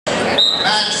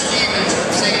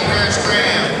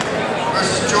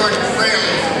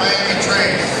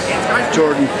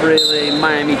Jordan Fraley,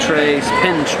 Miami Trace,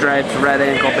 Pinstripes, red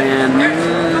ankle band.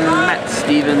 Matt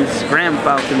Stevens, Graham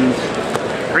Falcons,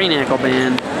 green ankle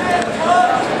band.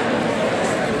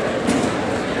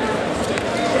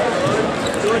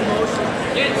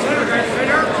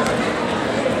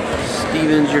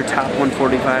 Stevens, your top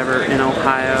 145er in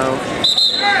Ohio.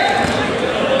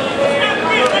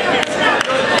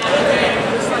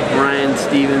 Ryan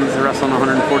Stevens, wrestling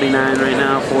 149 right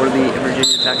now for the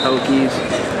Virginia Tech Hokies.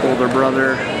 Older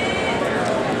brother.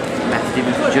 Matt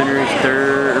Stevens Jr. is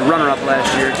third, runner-up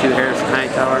last year to Harrison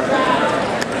Hightower.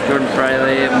 Jordan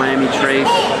Fraley, Miami Trace.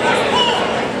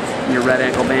 Your red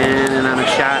ankle band, and on a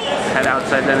shot, head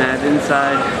outside, then head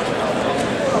inside.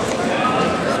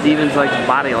 Stevens likes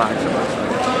body locks.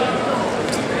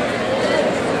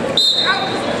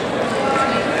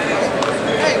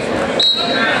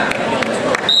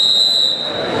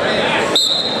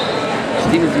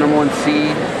 Stevens number 1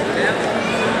 seed.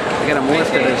 I got him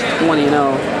listed as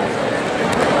 20-0.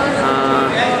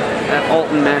 That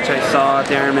Alton match I saw at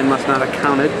the Ironman must not have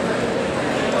counted.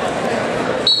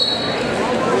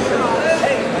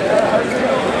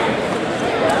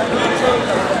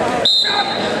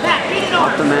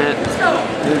 Off the mat,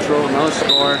 neutral, no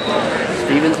score.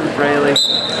 Stevens and Fraley.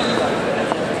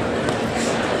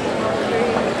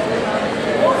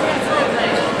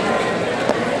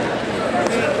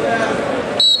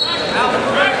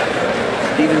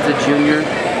 Stevens a junior.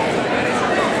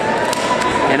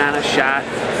 And on a shot.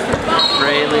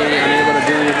 Fraley unable to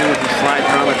do anything with the slides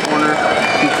around the corner.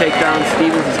 2 takedowns.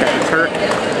 Stevens has got the Turk.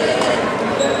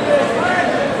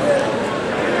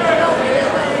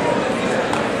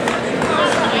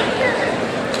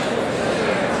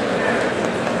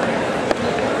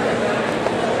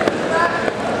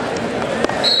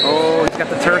 Got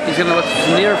the Turk. He's going to look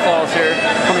for near falls here.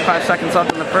 25 seconds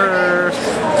left in the first.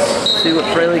 See what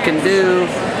Fraley can do.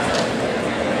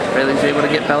 Fraley's able to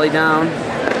get belly down.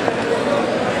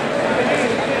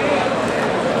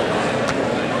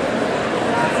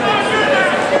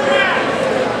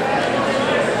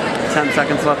 10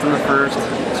 seconds left in the first.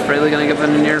 Is Fraley going to give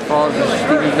him a near fall? Is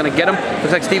Stevens going to get him?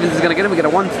 Looks like Stevens is going to get him. We got a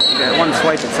one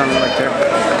swipe, it sounded like there.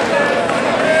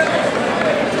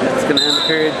 That's going to end the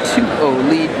period. 2-0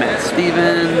 lead. Matt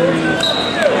Stevens.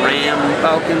 Ram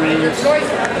Falcons.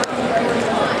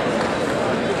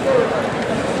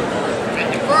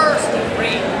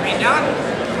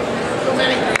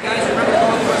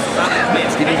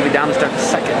 Stevens will be down to start the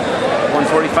second.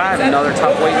 145, another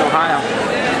top weight in Ohio.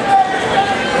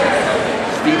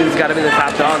 Stevens got to be the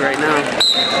top dog right now.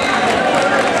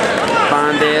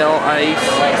 Bondale, Ice,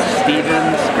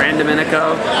 Stevens, Grand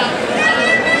Domenico.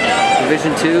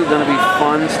 Division 2, going to be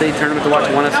fun state tournament to watch.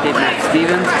 One escape, Matt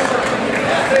Stevens.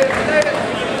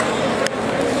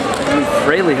 And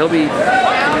Fraley, he'll be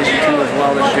Division 2 as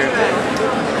well this year.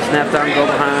 Snap down, go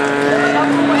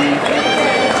behind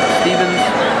Stevens.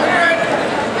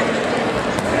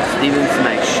 Stevens,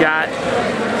 nice shot.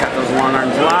 Got those long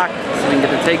arms locked so we can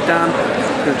get the takedown.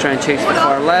 Gonna try and chase the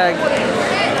far leg.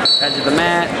 Edge of the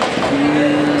mat.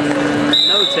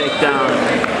 No takedown.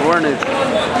 Or neutral.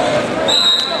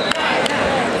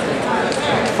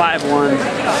 5-1,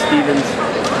 Stevens.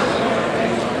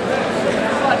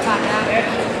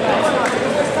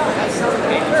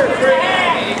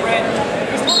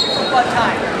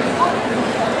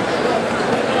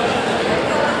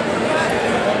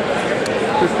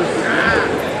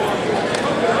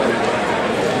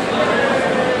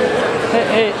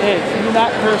 Hey, can you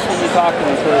not curse when you're talking,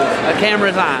 please? The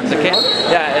camera's on. The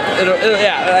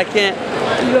yeah, I can't.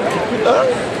 You have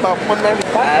about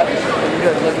 195.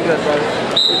 Looking good, brother.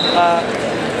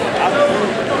 I'll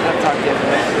talk to you after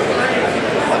this.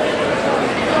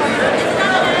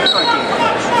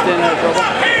 Standing out of trouble?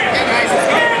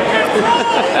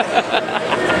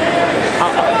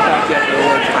 I'll talk to you after the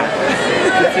words.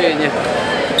 Good seeing you.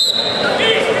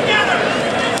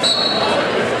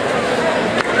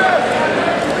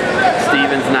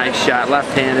 Stevens, nice shot,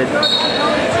 left-handed.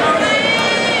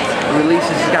 Releases,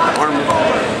 he's got the arm.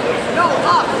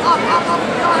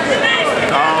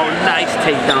 Oh, nice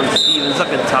takedown, Stevens,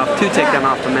 looking tough. 2 takedown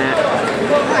off the mat.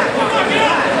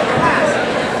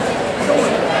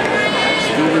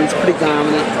 Stevens, pretty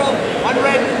dominant.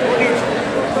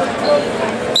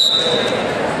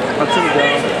 Let's him go.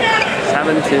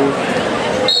 7-2.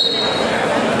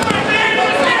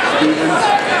 Stevens,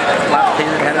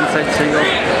 left-handed, head inside single,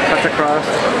 cuts across.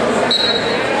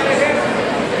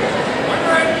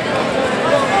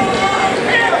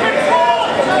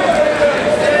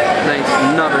 Nice,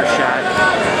 another shot.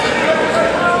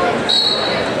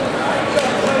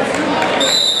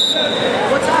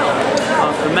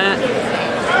 Off the mat.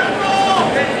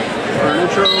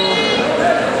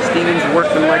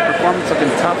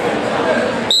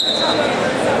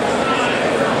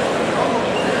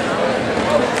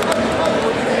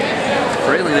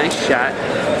 Fraley, nice shot.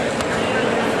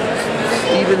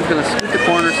 Stevens gonna scoot the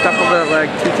corner, stuff over that leg,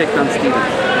 2 takedown Stevens.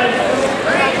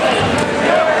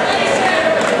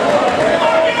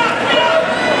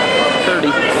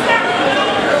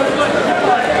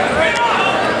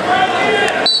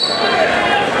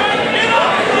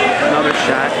 Another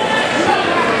shot.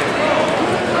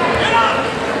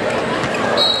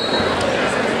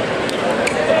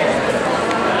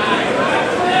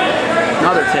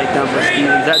 Another takedown for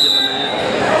Stevens, edge of the mat.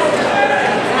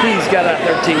 He's got a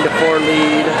 13-4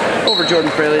 lead over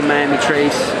Jordan Fraley and Miami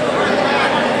Trace.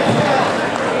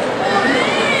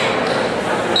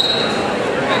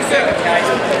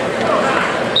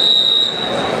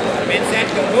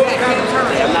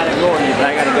 I'm not ignoring you, but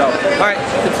I gotta go. All right,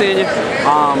 good seeing you.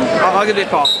 I'll give you a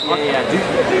call. Yeah. Do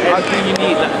you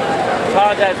need?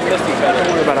 Apologize for missing each other.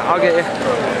 Don't worry about it. I'll get you.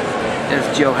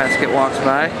 As Joe Heskett walks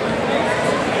by.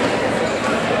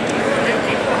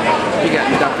 He got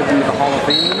inducted into the Hall of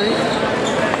Fame tonight.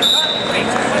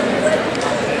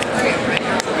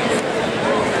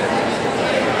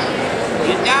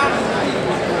 Get down.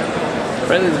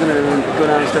 Fraley's going to go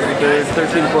down and start the third.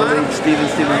 13-4 lead.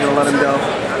 Stevens going to let him go.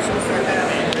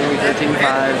 13-5,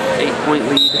 8-point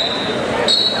lead.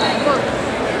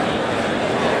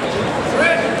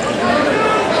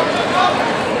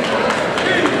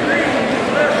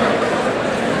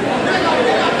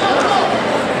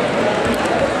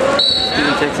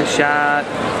 Steven takes a shot,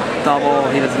 double.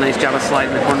 He does a nice job of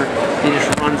sliding the corner. He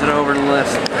just runs it over and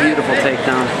lifts. Beautiful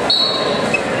takedown.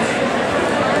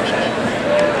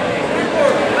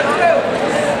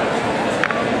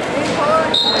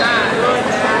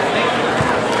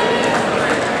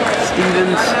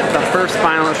 Stevens, the first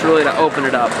finalist really to open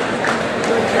it up.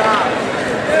 Good job.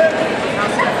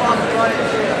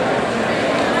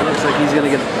 It looks like he's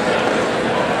going to get a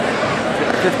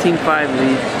 15-5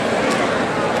 lead.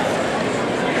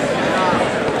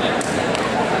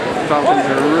 Falcons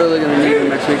are really going to need him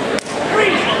next week.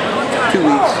 2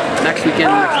 weeks. Next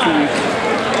weekend, next 2 weeks.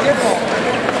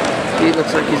 He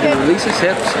looks like he's going to release his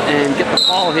hips and get the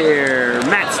fall here.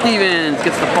 Matt Stevens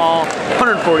gets the fall,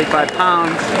 145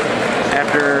 pounds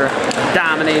after a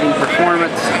dominating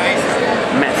performance.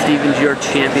 Matt Stevens, your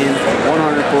champion,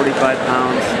 145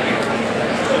 pounds.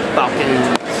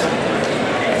 Falcons.